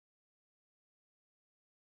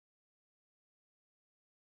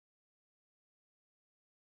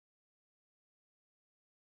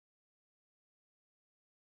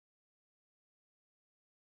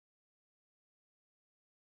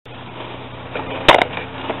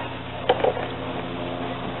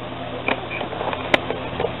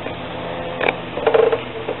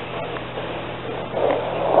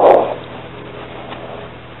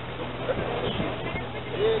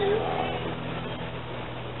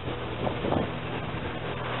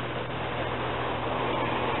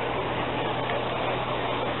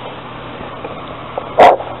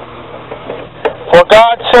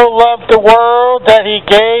loved the world that he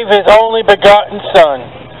gave his only begotten Son,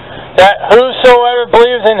 that whosoever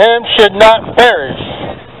believes in him should not perish,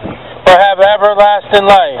 but have everlasting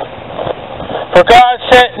life. For God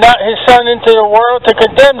sent not his Son into the world to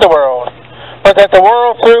condemn the world, but that the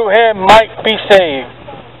world through him might be saved.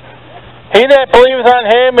 He that believeth on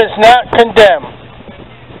him is not condemned,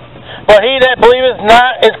 but he that believeth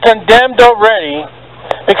not is condemned already,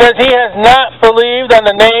 because he has not believed on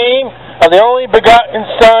the name of the only begotten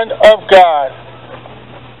Son of God.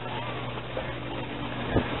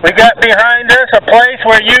 We got behind us a place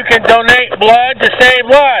where you can donate blood to save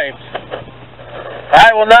lives.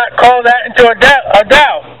 I will not call that into a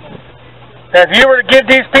doubt. If you were to give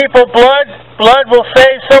these people blood, blood will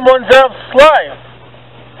save someone else's life.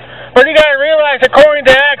 But you got to realize, according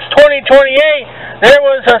to Acts 20:28, there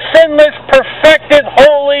was a sinless, perfected,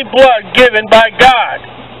 holy blood given by God,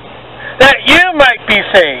 that you might be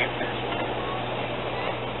saved.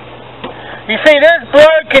 You see, this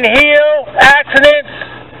blood can heal accidents,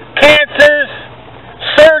 cancers,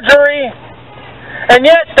 surgery, and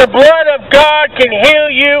yet the blood of God can heal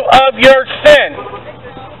you of your sin.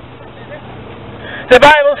 The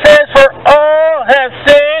Bible says, for all have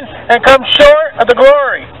sinned and come short of the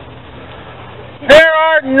glory. There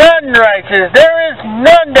are none righteous. There is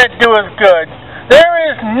none that doeth good. There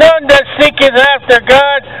is none that seeketh after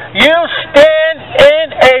God. You stand in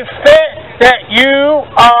a fit that you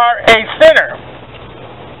are a sinner.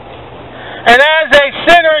 And as a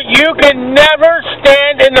sinner, you can never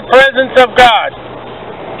stand in the presence of God.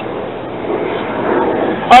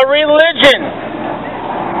 A religion,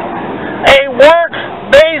 a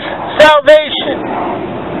works-based salvation,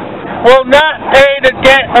 will not pay the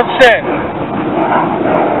debt of sin.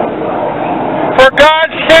 For God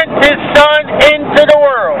sent his Son into the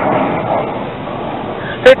world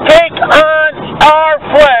to take on our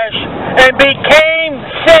flesh and became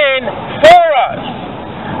sin for us,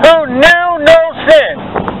 who knew no sin,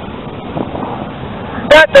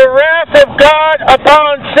 that the wrath of God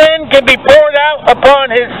upon sin can be poured out upon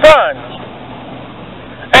his Son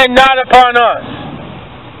and not upon us.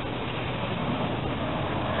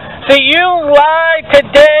 See, you lie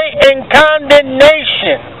today in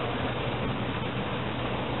condemnation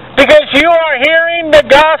because you are hearing the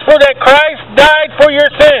gospel that Christ died for your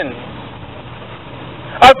sins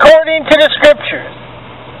according to the Scriptures,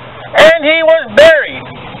 and he was buried,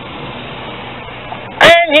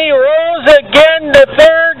 and he rose again the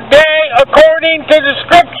third day according to the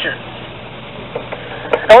Scriptures.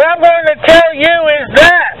 And what I'm going to tell you is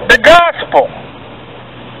that, the gospel.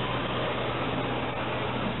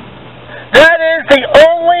 That is the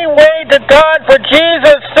only way to God, for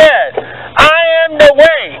Jesus said, I am the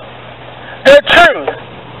way, the truth,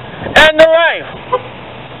 and the life.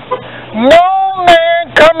 No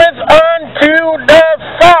man cometh unto the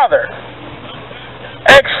Father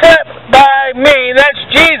except by me. That's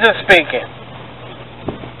Jesus speaking.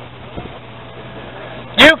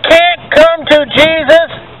 You can't come to Jesus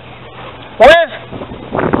with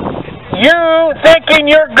you thinking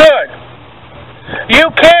you're good. You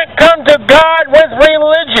can't come to God with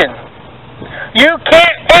religion. You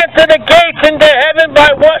can't enter the gates into heaven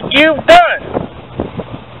by what you've done.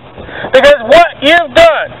 Because what you've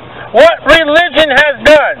done, what religion has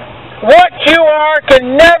done, what you are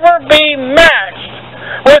can never be matched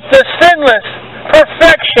with the sinless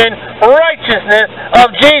perfection, righteousness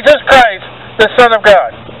of Jesus Christ, the Son of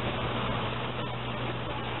God.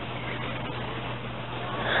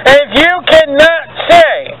 And if you cannot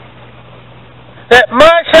say that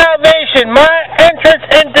my salvation, my entrance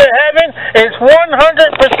into heaven is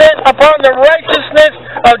 100% upon the righteousness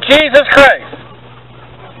of Jesus Christ,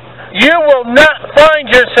 you will not find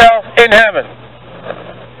yourself in heaven.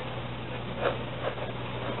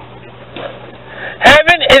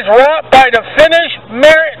 Heaven is wrought by the finished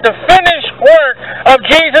merit, the finished work of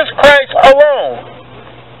Jesus Christ alone.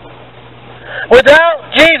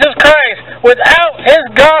 Without Jesus Christ, without his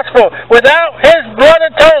gospel, without his blood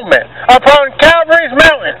atonement upon Calvary's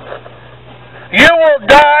mountain, you will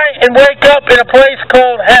die and wake up in a place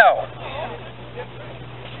called hell.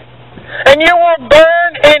 And you will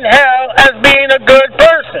burn in hell as being a good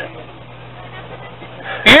person.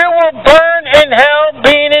 You will burn in hell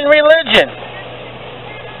being in religion.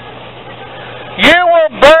 You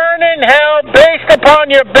will burn in hell based upon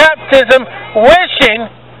your baptism, wishing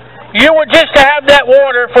you were just to have that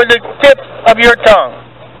water for the tip of your tongue.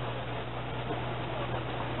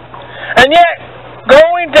 And yet,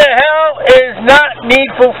 going to hell is not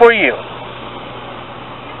needful for you.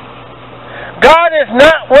 God is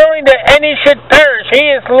not willing that any should perish. He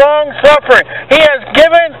is long-suffering. He has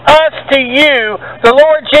given us to you, the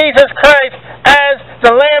Lord Jesus Christ, as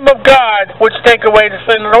the Lamb of God, which take away the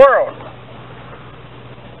sin of the world.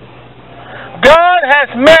 God has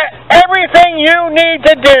met everything you need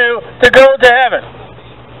to do to go to heaven.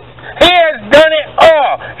 He has done it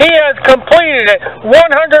all. He has completed it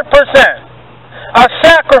 100%. A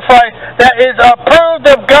sacrifice that is approved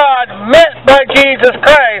of God, met by Jesus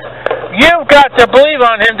Christ. You've got to believe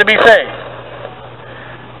on Him to be saved.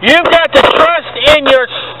 You've got to trust in your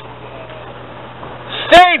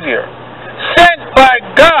Savior, sent by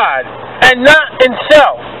God and not in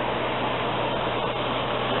self.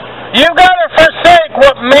 You've got to forsake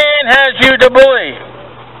what man has you to believe.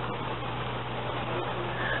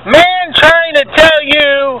 Man trying to tell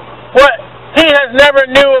you what he has never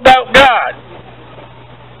knew about God.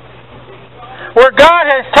 Where God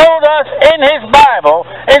has told us in His Bible,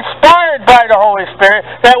 inspired by the Holy Spirit,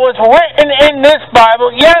 that was written in this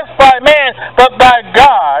Bible, yes, by man, but by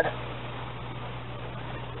God,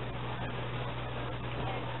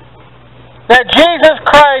 that Jesus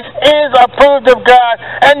Christ is approved of God,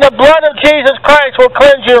 and the blood of Jesus Christ will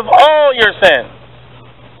cleanse you of all your sins.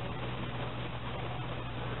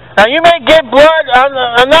 Now, you may give blood.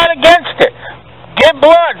 I'm not against it. Give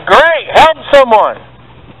blood. Great. Help someone.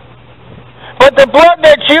 But the blood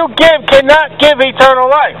that you give cannot give eternal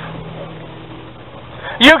life.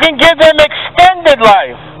 You can give them extended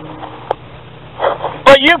life,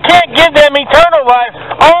 but you can't give them eternal life.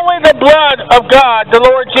 Only the blood of God, the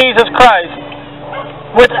Lord Jesus Christ,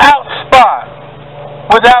 without spot,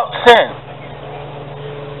 without sin.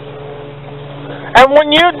 And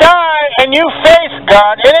when you die and you face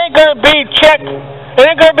God, it ain't going to be checked. It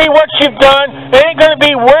ain't going to be what you've done. It ain't going to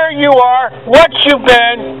be where you are, what you've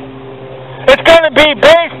been. It's going to be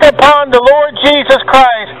based upon the Lord Jesus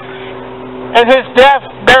Christ and His death,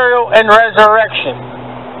 burial, and resurrection.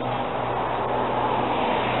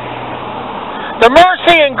 The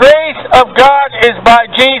mercy and grace of God is by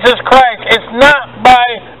Jesus Christ. It's not by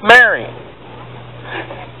Mary.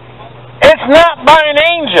 It's not by an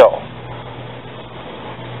angel.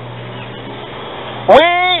 We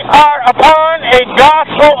are upon a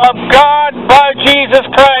gospel of God by Jesus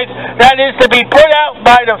Christ that is to be put out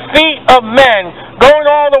by the feet of men, going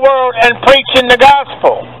all the world and preaching the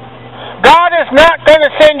gospel. God is not going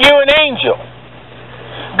to send you an angel.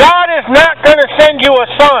 God is not going to send you a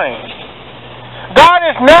sign. God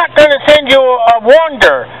is not going to send you a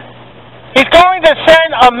wonder. He's going to send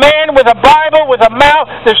a man with a Bible, with a mouth,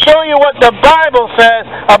 to show you what the Bible says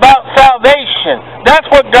about salvation. That's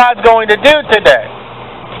what God's going to do today.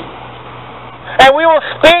 And we will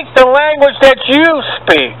speak the language that you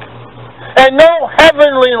speak, and no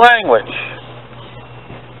heavenly language.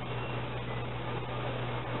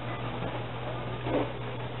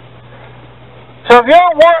 So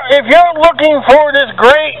if you're looking for this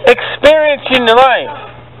great experience in your life,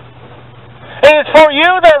 it is for you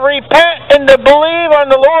to repent and to believe on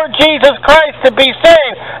the Lord Jesus Christ to be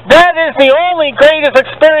saved. That is the only greatest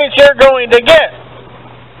experience you're going to get.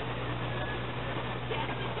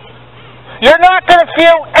 You're not going to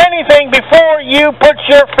feel anything before you put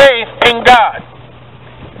your faith in God.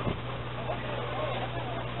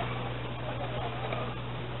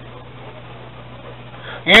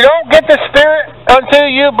 You don't get the Spirit until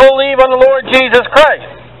you believe on the Lord Jesus Christ.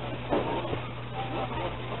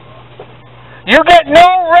 You get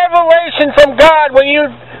no revelation from God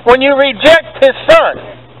when you reject His Son.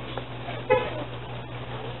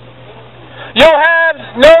 You'll have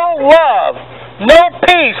no love, no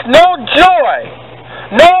peace, no joy,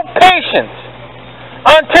 no patience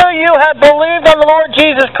until you have believed on the Lord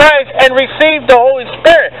Jesus Christ and received the Holy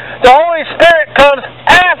Spirit. The Holy Spirit comes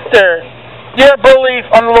after your belief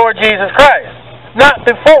on the Lord Jesus Christ, not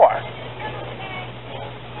before.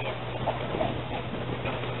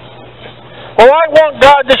 Well, I want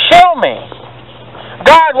God to show me.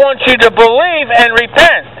 God wants you to believe and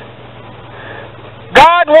repent.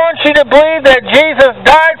 God wants you to believe that Jesus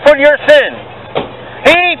died for your sins.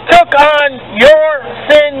 He took on your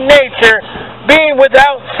sin nature, being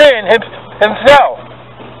without sin Himself.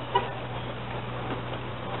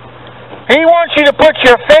 He wants you to put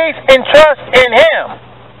your faith and trust in Him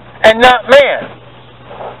and not man.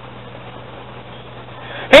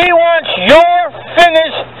 He wants your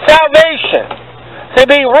finished salvation to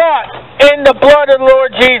be wrought in the blood of the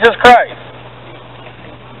Lord Jesus Christ.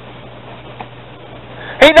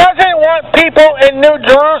 He doesn't want people in New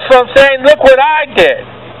Jerusalem saying, "Look what I did."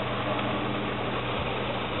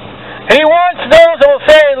 He wants those who will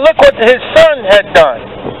say, "Look what His Son had done."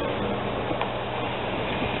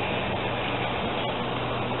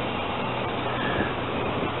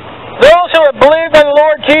 Those who have believed in the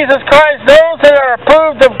Lord Jesus Christ, those that are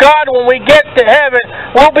approved of God when we get to heaven,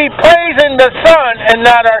 we'll be praising the Son and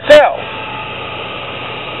not ourselves.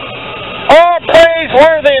 All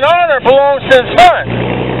praiseworthy and honor belongs to the Son.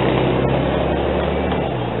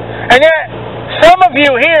 And yet, some of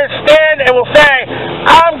you here stand and will say,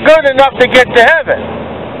 I'm good enough to get to heaven.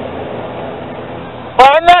 Well,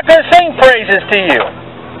 I'm not going to sing praises to you.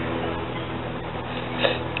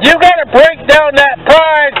 You got to break down that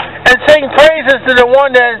pride and sing praises to the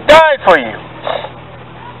one that has died for you.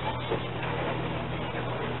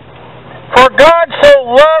 For God so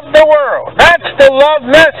loved the world. That's the love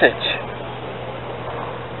message.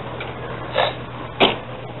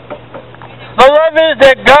 The love is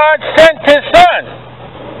that God sent His Son.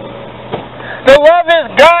 The love is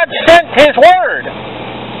God sent His Word.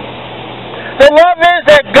 The love is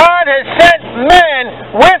that God has sent men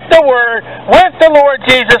with the Word, with the Lord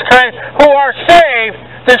Jesus Christ, who are saved,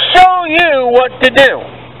 to show you what to do.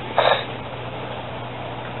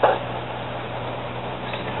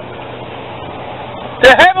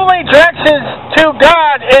 The heavenly directions to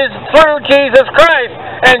God is through Jesus Christ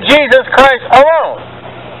and Jesus Christ alone.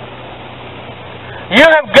 You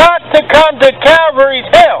have got to come to Calvary's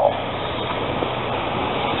hill.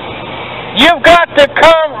 You've got to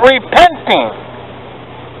come repenting,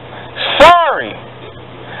 sorry,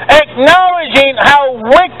 acknowledging how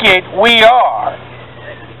wicked we are.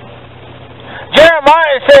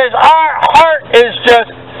 Jeremiah says our heart is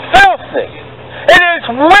just filthy. It is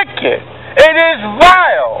wicked. It is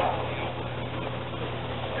vile.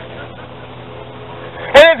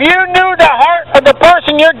 And if you knew the heart of the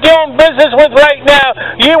person you're doing business with right now,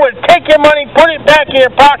 you would take your money, put it back in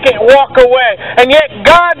your pocket, and walk away. And yet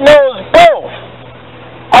God knows both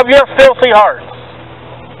of your filthy hearts.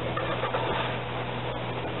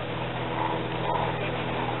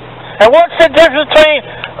 And what's the difference between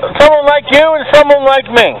someone like you and someone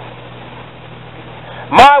like me?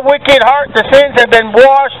 My wicked heart, the sins have been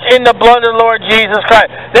washed in the blood of the Lord Jesus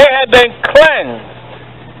Christ. They have been cleansed.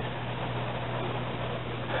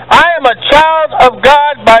 I am a child of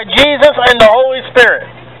God by Jesus and the Holy Spirit.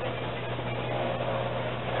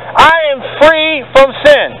 I am free from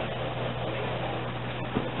sin.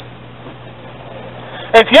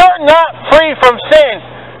 If you're not free from sin,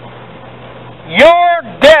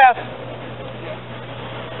 your death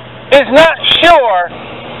is not sure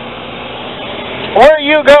where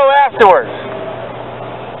you go afterwards.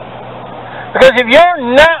 Because if you're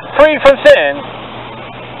not free from sin,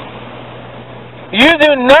 you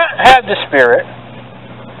do not have the Spirit,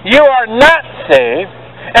 you are not saved,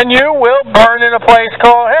 and you will burn in a place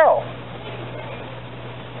called hell.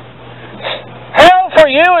 Hell for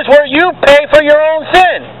you is where you pay for your own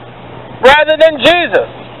sin, rather than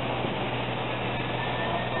Jesus.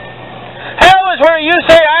 Hell is where you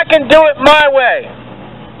say, I can do it my way.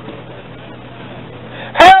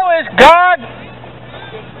 Hell is, God,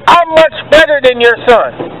 I'm much better than your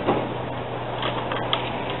Son.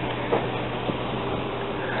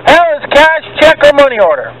 Hell is cash, check, or money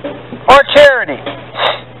order, or charity.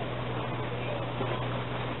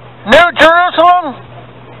 New Jerusalem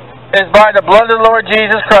is by the blood of the Lord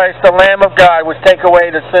Jesus Christ, the Lamb of God, which take away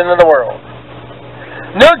the sin of the world.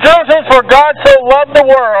 New Jerusalem is for God so loved the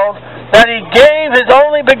world that He gave His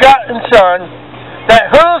only begotten Son, that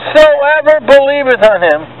whosoever believeth on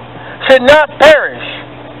Him should not perish,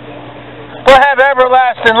 but have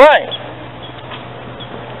everlasting life.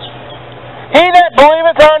 He that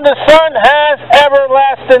believeth on the Son has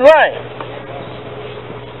everlasting life.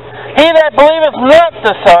 He that believeth not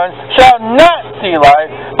the Son shall not see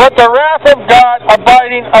life, but the wrath of God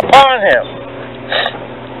abiding upon him.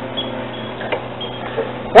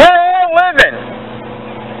 We're all living.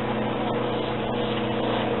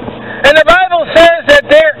 And the Bible says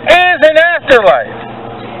that there is an afterlife.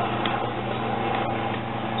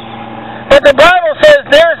 But the Bible says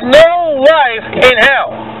there's no life in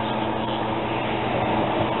hell.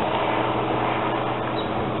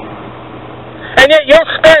 And yet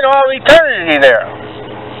you'll spend all eternity there.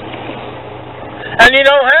 And you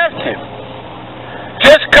don't have to.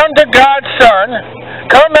 Just come to God's Son.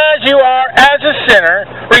 Come as you are as a sinner.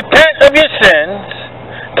 Repent of your sins.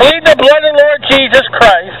 Plead the blood of the Lord Jesus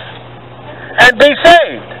Christ. And be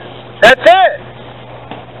saved. That's it.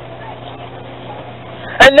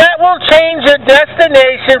 And that will change your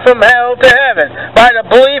destination from hell to heaven by the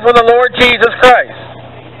belief of the Lord Jesus Christ.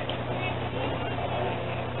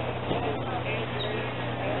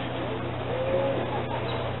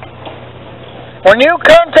 When you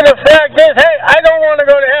come to the fact is, hey, I don't want to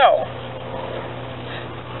go to hell.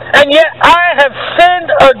 And yet I have sinned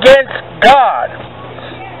against God.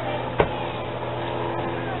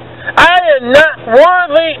 I am not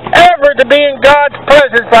worthy ever to be in God's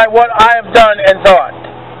presence by what I have done and thought.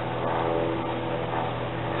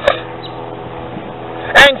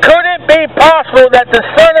 And could it be possible that the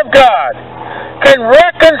Son of God can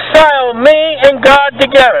reconcile me and God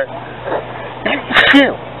together?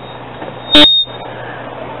 Phew.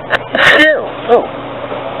 Phew. Ooh.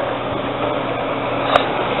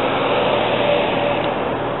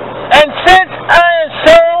 And since I am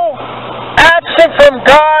so absent from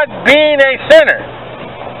God being a sinner,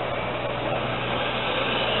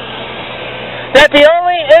 that the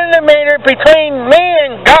only intimator between me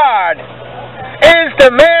and God is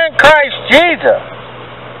the man Christ Jesus.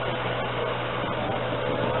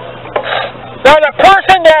 Now the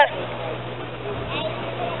person that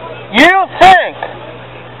you think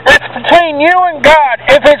that's between you and God,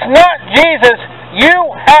 if it's not Jesus,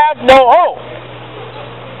 you have no hope.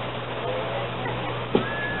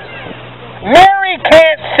 Mary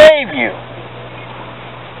can't save you.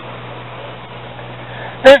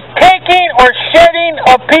 The taking or shedding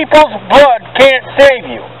of people's blood can't save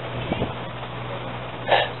you.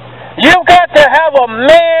 You've got to have a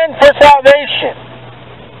man for salvation.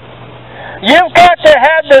 You've got to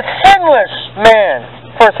have the sinless man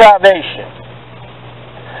for salvation.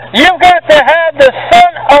 You've got to have the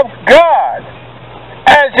Son of God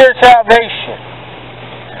as your salvation.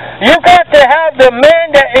 You've got to have the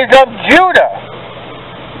man that is of Judah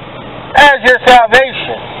as your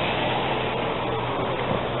salvation.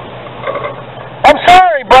 I'm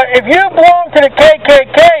sorry, but if you belong to the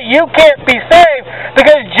KKK, you can't be saved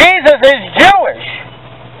because Jesus is Jewish.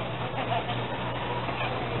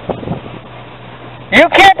 You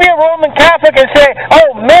can't be a Roman Catholic and say,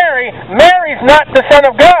 oh, Mary's not the Son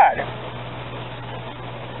of God.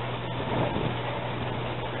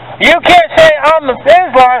 You can't say, I'm of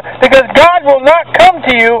Islam, because God will not come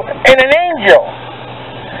to you in an angel,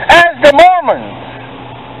 as the Mormons.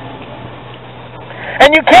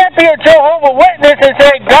 And you can't be a Jehovah's Witness and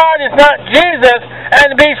say God is not Jesus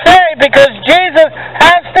and be saved, because Jesus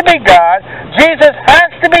has to be God. Jesus has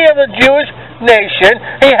to be of the Jewish nation.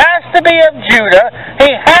 He has to be of Judah.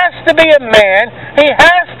 He has to be a man. He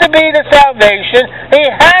has to be the salvation. He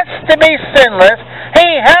has to be sinless. He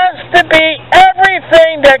has to be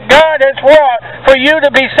everything that God has wrought for you to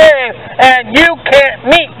be saved, and you can't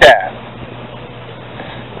meet that.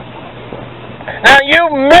 Now, you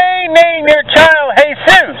may name your child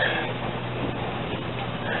Jesus,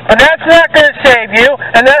 but that's not going to save you,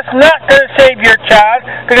 and that's not going to save your child,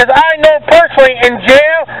 because I know personally in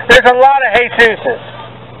jail there's a lot of Jesuses.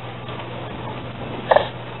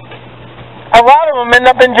 A lot of them end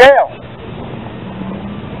up in jail.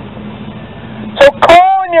 So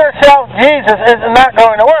calling yourself Jesus is not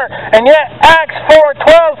going to work. And yet Acts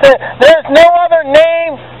 4:12 says, there's no other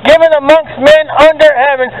name given amongst men under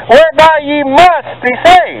heaven whereby ye must be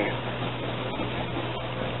saved.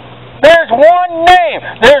 There's one name.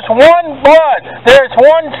 There's one blood. There's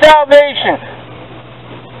one salvation.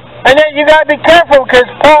 And then you got to be careful, because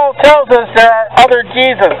Paul tells us there are other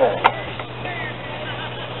Jesuses.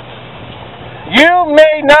 You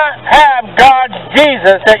may not have God's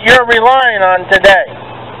Jesus that you're relying on today.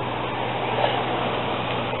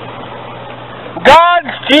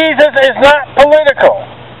 God's Jesus is not political.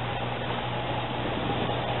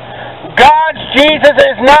 God's Jesus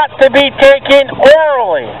is not to be taken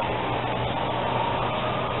orally.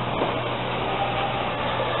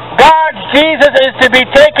 God's Jesus is to be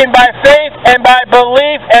taken by faith and by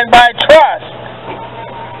belief and by trust.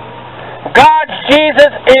 God's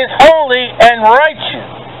Jesus is holy and righteous.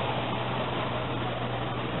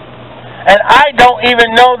 And I don't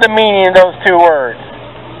even know the meaning of those two words.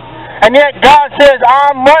 And yet God says,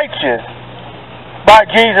 I'm righteous by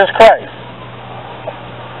Jesus Christ.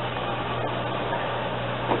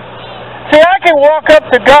 See, I can walk up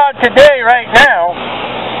to God today, right now,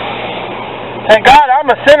 and say, God, I'm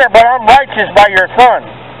a sinner, but I'm righteous by your Son.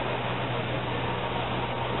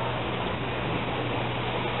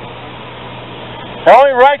 The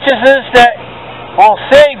only righteousness that will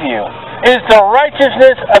save you is the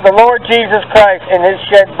righteousness of the Lord Jesus Christ in His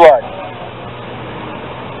shed blood.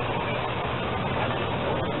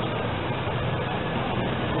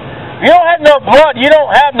 If you don't have no blood, you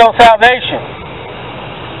don't have no salvation.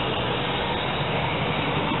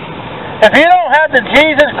 If you don't have the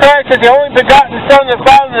Jesus Christ as the only begotten Son of the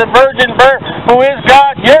Father of the Virgin birth, who is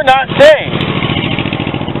God, you're not saved.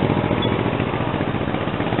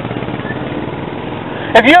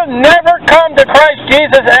 If you've never come to Christ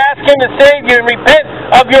Jesus and asked Him to save you and repent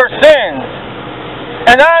of your sins,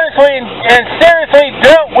 and honestly and seriously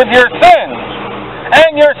dealt with your sins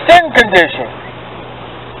and your sin condition,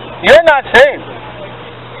 you're not saved.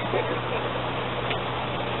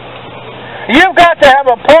 You've got to have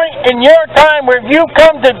a point in your time where you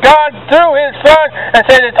come to God through His Son and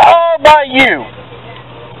say, it's all by you.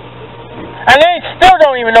 And they still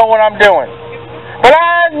don't even know what I'm doing. But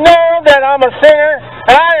I know that I'm a sinner,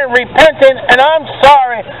 and I am repentant, and I'm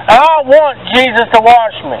sorry, and I want Jesus to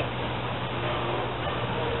wash me.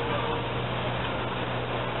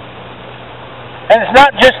 And it's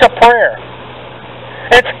not just a prayer.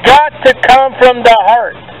 It's got to come from the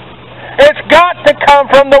heart. It's got to come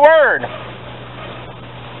from the Word.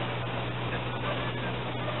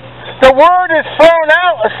 The Word is thrown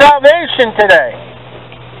out of salvation today.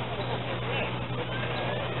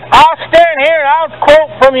 I'll stand here and I'll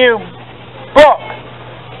quote from you book,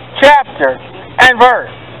 chapter, and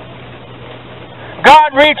verse.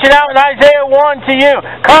 God reaching out in Isaiah 1 to you.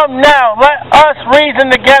 Come now, let us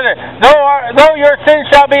reason together. Though your sins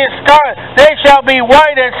shall be as scarlet, they shall be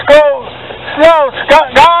white as snow.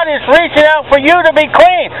 God is reaching out for you to be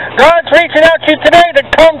clean. God's reaching out to you today to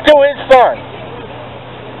come to His Son.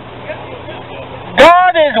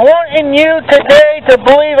 God is wanting you today to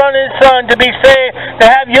believe on His Son, to be saved, to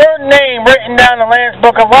have your name written down in the Lamb's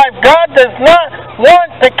Book of Life. God does not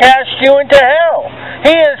want to cast you into hell.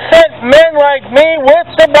 He has sent men like me with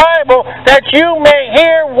the Bible that you may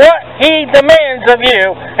hear what He demands of you,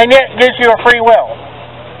 and yet gives you a free will.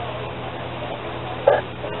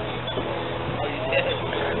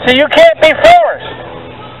 So you can't be forced.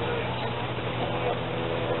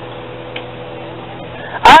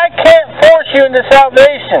 I can't force you into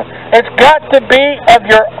salvation. It's got to be of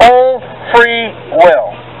your own free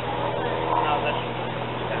will.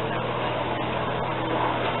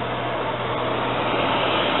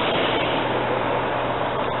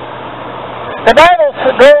 The Bible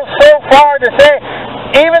goes so far to say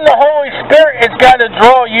even the Holy Spirit has got to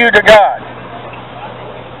draw you to God.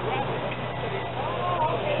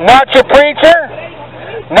 Not your preacher,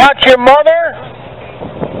 not your mother.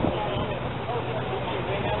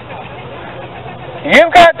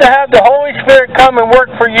 You've got to have the Holy Spirit come and work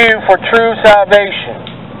for you for true salvation.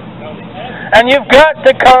 And you've got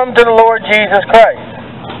to come to the Lord Jesus Christ.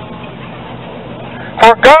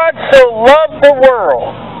 For God so loved the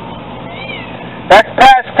world. That's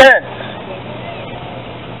past tense.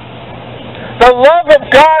 The love of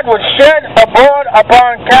God was shed abroad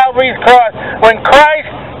upon Calvary's cross when Christ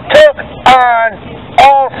took on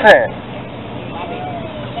all sin.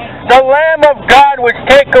 The Lamb of God which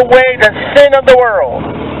take away the sin of the world.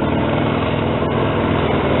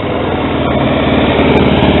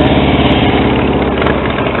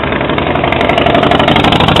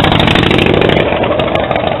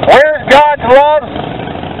 Where's God's love?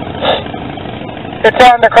 It's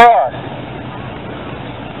on the cross.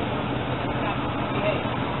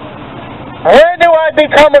 Where do I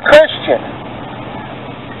become a Christian?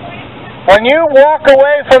 When you walk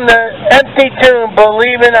away from the empty tomb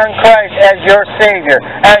believing on Christ as your Savior,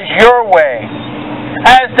 as your way,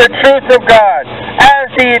 as the truth of God, as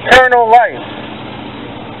the eternal life.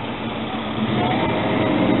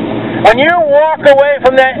 When you walk away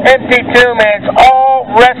from that empty tomb and it's all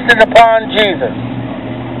rested upon Jesus.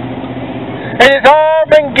 It has all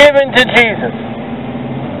been given to Jesus.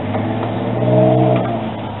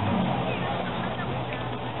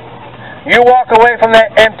 You walk away from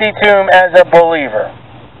that empty tomb as a believer.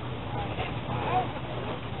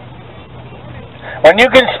 When you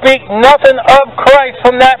can speak nothing of Christ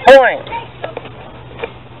from that point.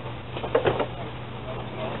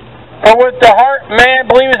 For with the heart man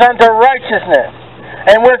believes unto righteousness,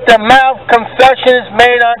 and with the mouth confession is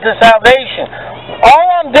made unto salvation. All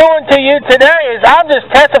I'm doing to you today is I'm just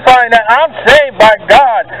testifying that I'm saved by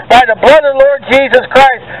God, by the blood of the Lord Jesus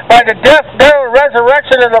Christ, by the death, burial, and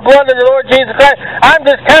resurrection of the blood of the Lord Jesus Christ. I'm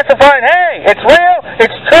just testifying, hey, it's real,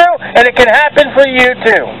 it's true, and it can happen for you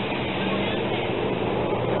too.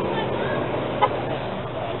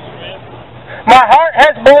 My heart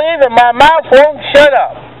has believed and my mouth won't shut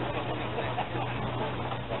up.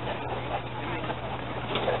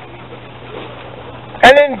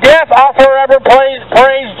 And in death, I'll forever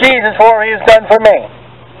praise Jesus for what He has done for me.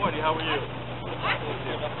 Morty, how are you?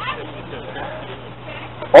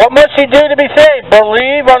 What must you do to be saved?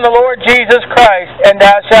 Believe on the Lord Jesus Christ, and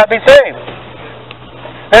thou shalt be saved.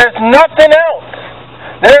 There's nothing else.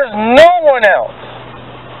 There's no one else.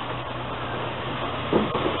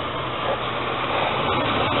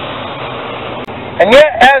 And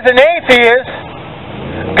yet, as an atheist,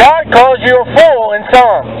 God calls you a fool in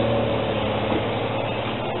Psalms.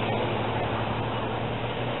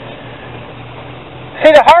 See,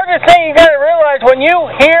 the hardest thing you got to realize when you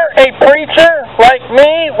hear a preacher like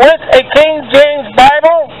me with a King James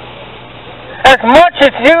Bible, as much as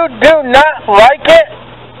you do not like it,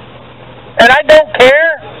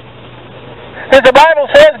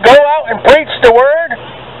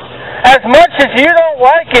 As much as you don't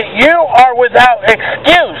like it, you are without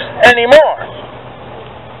excuse anymore.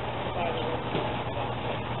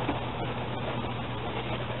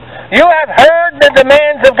 You have heard the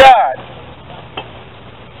demands of God.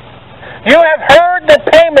 You have heard the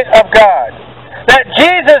payment of God. That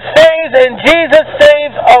Jesus saves and Jesus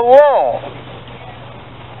saves alone.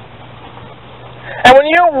 And when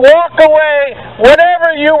you walk away,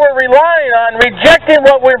 whatever you were relying on, rejecting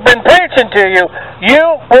what we've been preaching to you, you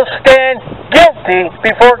will stand guilty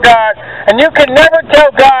before God. And you can never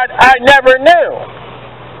tell God, I never knew.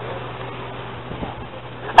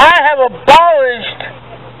 I have abolished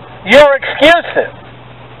your excuses.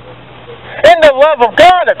 In the love of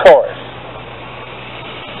God, of course.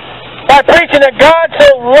 By preaching that God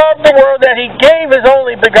so loved the world that He gave His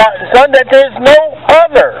only begotten Son, that there is no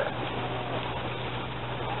other.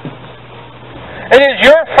 It is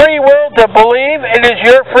your free will to believe. It is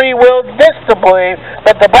your free will to disbelieve.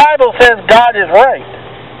 But the Bible says God is right.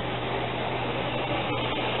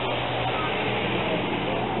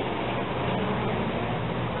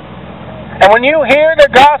 And when you hear the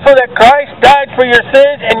gospel that Christ died for your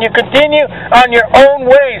sins and you continue on your own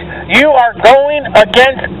ways, you are going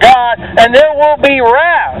against God and there will be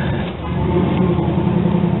wrath.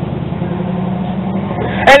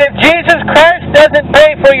 And if Jesus Christ doesn't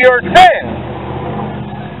pay for your sins,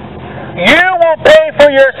 you will pay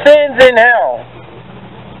for your sins in hell.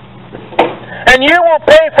 And you will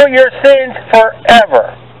pay for your sins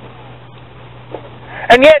forever.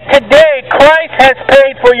 And yet today, Christ has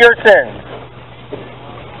paid for your sins.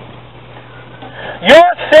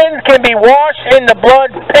 Your sins can be washed in the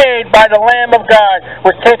blood paid by the Lamb of God,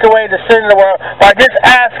 which take away the sin of the world, by just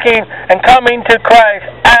asking and coming to Christ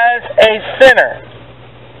as a sinner.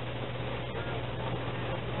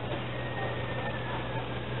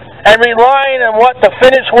 And relying on what the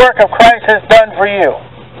finished work of Christ has done for you.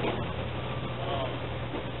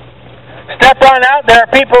 Step on out. There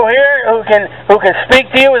are people here who can speak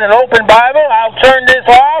to you with an open Bible. I'll turn this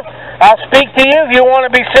off. I'll speak to you. If you want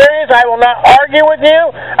to be serious, I will not argue with you.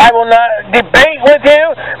 I will not debate with you.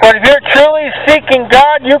 But if you're truly seeking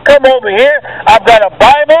God, you come over here. I've got a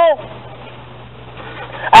Bible.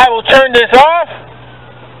 I will turn this off.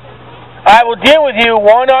 I will deal with you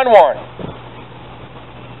one-on-one.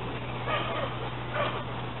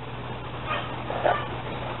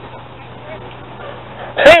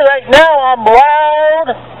 See, right now I'm loud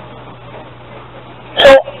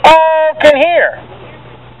so all can hear.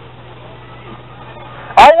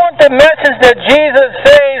 I want the message that Jesus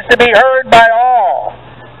says to be heard by all,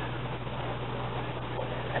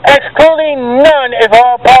 excluding none if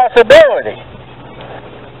all possibility.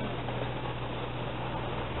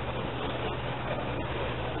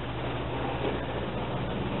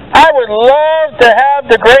 I would love to have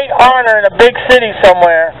the great honor in a big city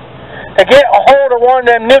somewhere to get a hold of one of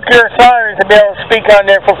them nuclear sirens to be able to speak on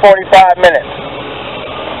there for 45 minutes.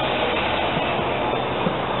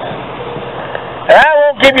 And I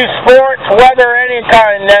won't give you sports, weather, any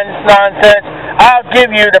kind of nonsense. I'll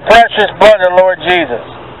give you the precious blood of the Lord Jesus.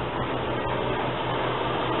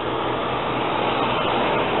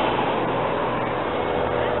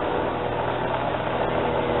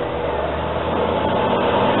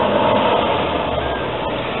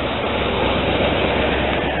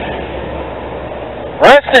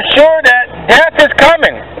 Rest assured that death is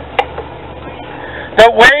coming. The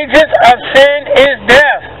wages of sin is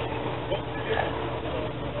death.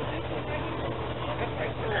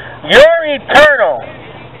 Your eternal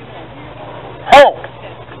hope,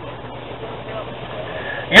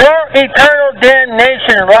 your eternal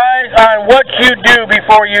damnation lies on what you do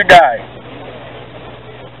before you die.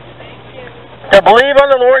 To believe on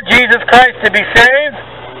the Lord Jesus Christ to be saved,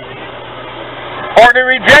 or to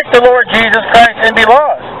reject the Lord Jesus Christ and be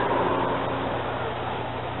lost.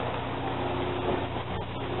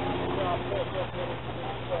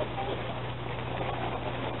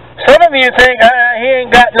 Some of you think he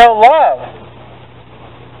ain't got no love.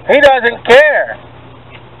 He doesn't care.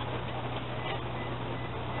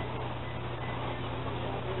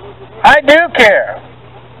 I do care.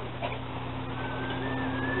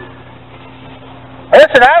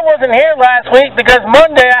 Listen, I wasn't here last week because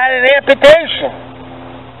Monday I had an amputation.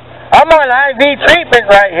 I'm on IV treatment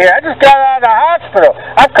right here. I just got out of the hospital.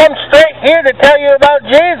 I've come straight here to tell you about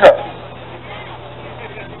Jesus.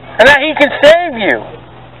 And that He can save you.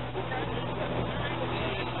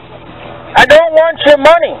 I don't want your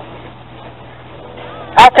money.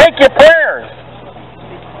 I'll take your prayers.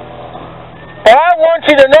 But I want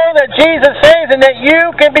you to know that Jesus saves and that you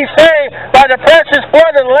can be saved by the precious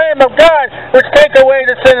blood of the Lamb of God, which take away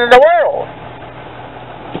the sin of the world.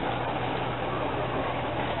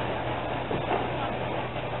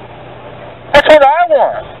 what I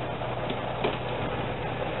want.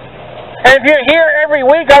 And if you're here every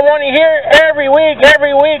week, I want to hear every week. And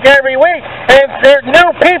if there's new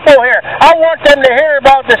people here, I want them to hear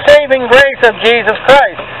about the saving grace of Jesus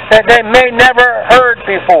Christ that they may never heard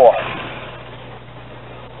before.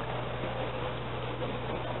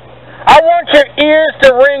 I want your ears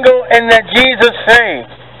to ringle in that Jesus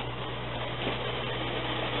saves.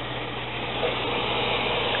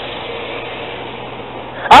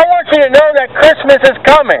 I want you to know that Christmas is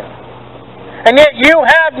coming. And yet you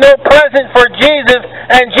have no present for Jesus,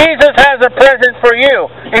 and Jesus has a present for you,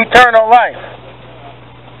 eternal life.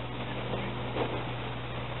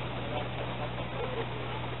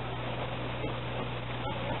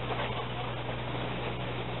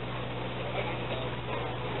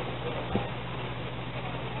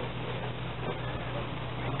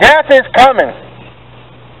 Death is coming.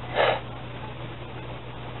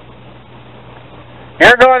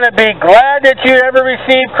 You're going to be glad that you ever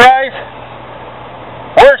received Christ,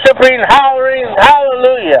 worshiping, hollering,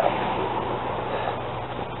 hallelujah.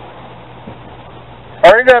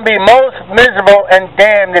 Or you're going to be most miserable and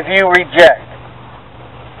damned if you reject.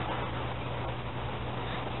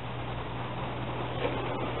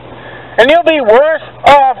 And you'll be worse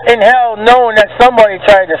off in hell knowing that somebody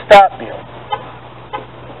tried to stop you.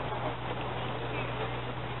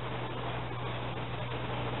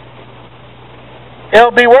 It'll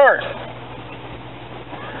be worse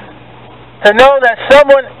to know that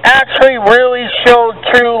someone actually really showed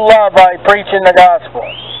true love by preaching the gospel.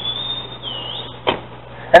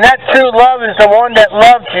 And that true love is the one that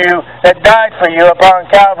loved you, that died for you upon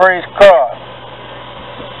Calvary's cross.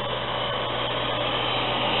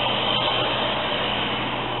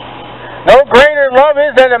 No greater love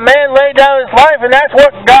is than a man laid down his life, and that's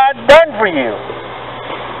what God done for you.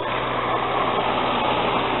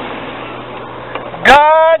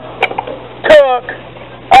 God took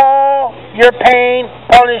all your pain,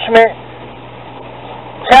 punishment,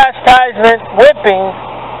 chastisement, whipping,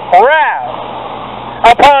 wrath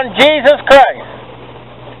upon Jesus Christ,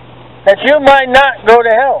 that you might not go to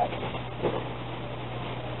hell.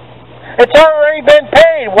 It's already been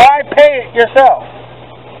paid. Why pay it yourself?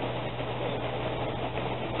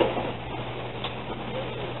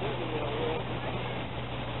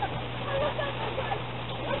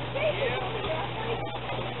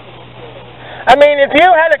 I mean, if you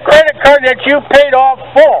had a credit card that you paid off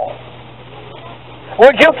full,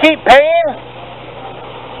 would you keep paying?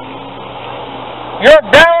 Your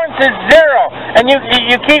balance is zero, and you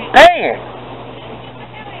keep paying.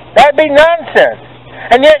 That'd be nonsense.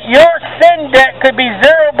 And yet your sin debt could be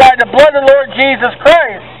zero by the blood of the Lord Jesus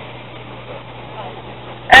Christ.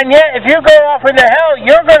 And yet if you go off into hell,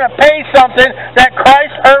 you're going to pay something that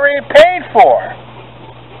Christ already paid for,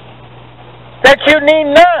 that you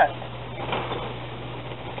need not.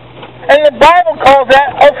 And the Bible calls that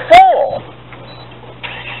a fool.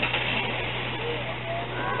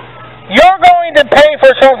 You're going to pay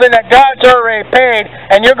for something that God's already paid,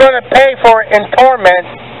 and you're going to pay for it in torment,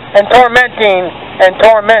 and tormenting, and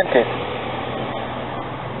tormented.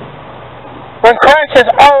 When Christ has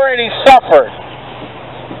already suffered,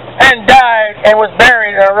 and died, and was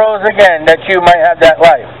buried, and arose again, that you might have that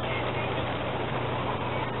life.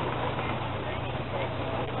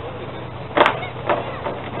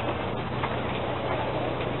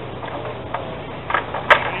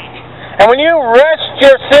 And when you rest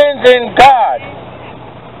your sins in God,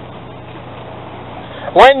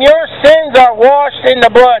 when your sins are washed in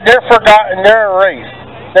the blood, they're forgotten, they're erased,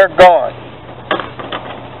 they're gone.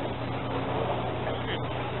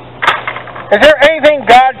 Is there anything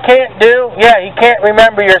God can't do? Yeah, He can't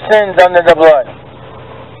remember your sins under the blood.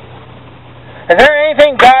 Is there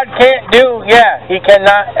anything God can't do? Yeah, He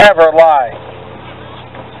cannot ever lie.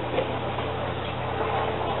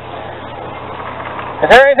 Is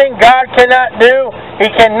there anything God cannot do? He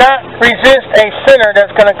cannot resist a sinner that's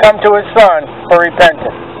going to come to His Son for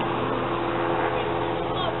repentance.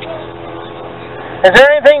 Is there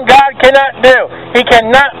anything God cannot do? He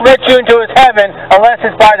cannot let you into His heaven unless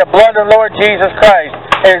it's by the blood of the Lord Jesus Christ,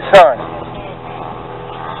 His Son.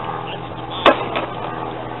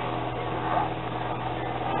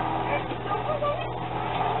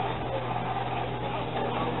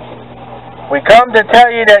 We come to tell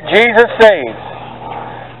you that Jesus saves.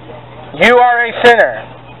 You are a sinner.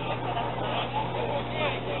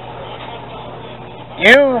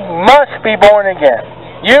 You must be born again.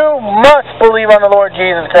 You must believe on the Lord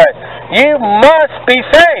Jesus Christ. You must be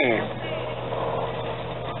saved.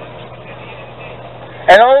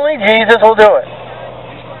 And only Jesus will do it.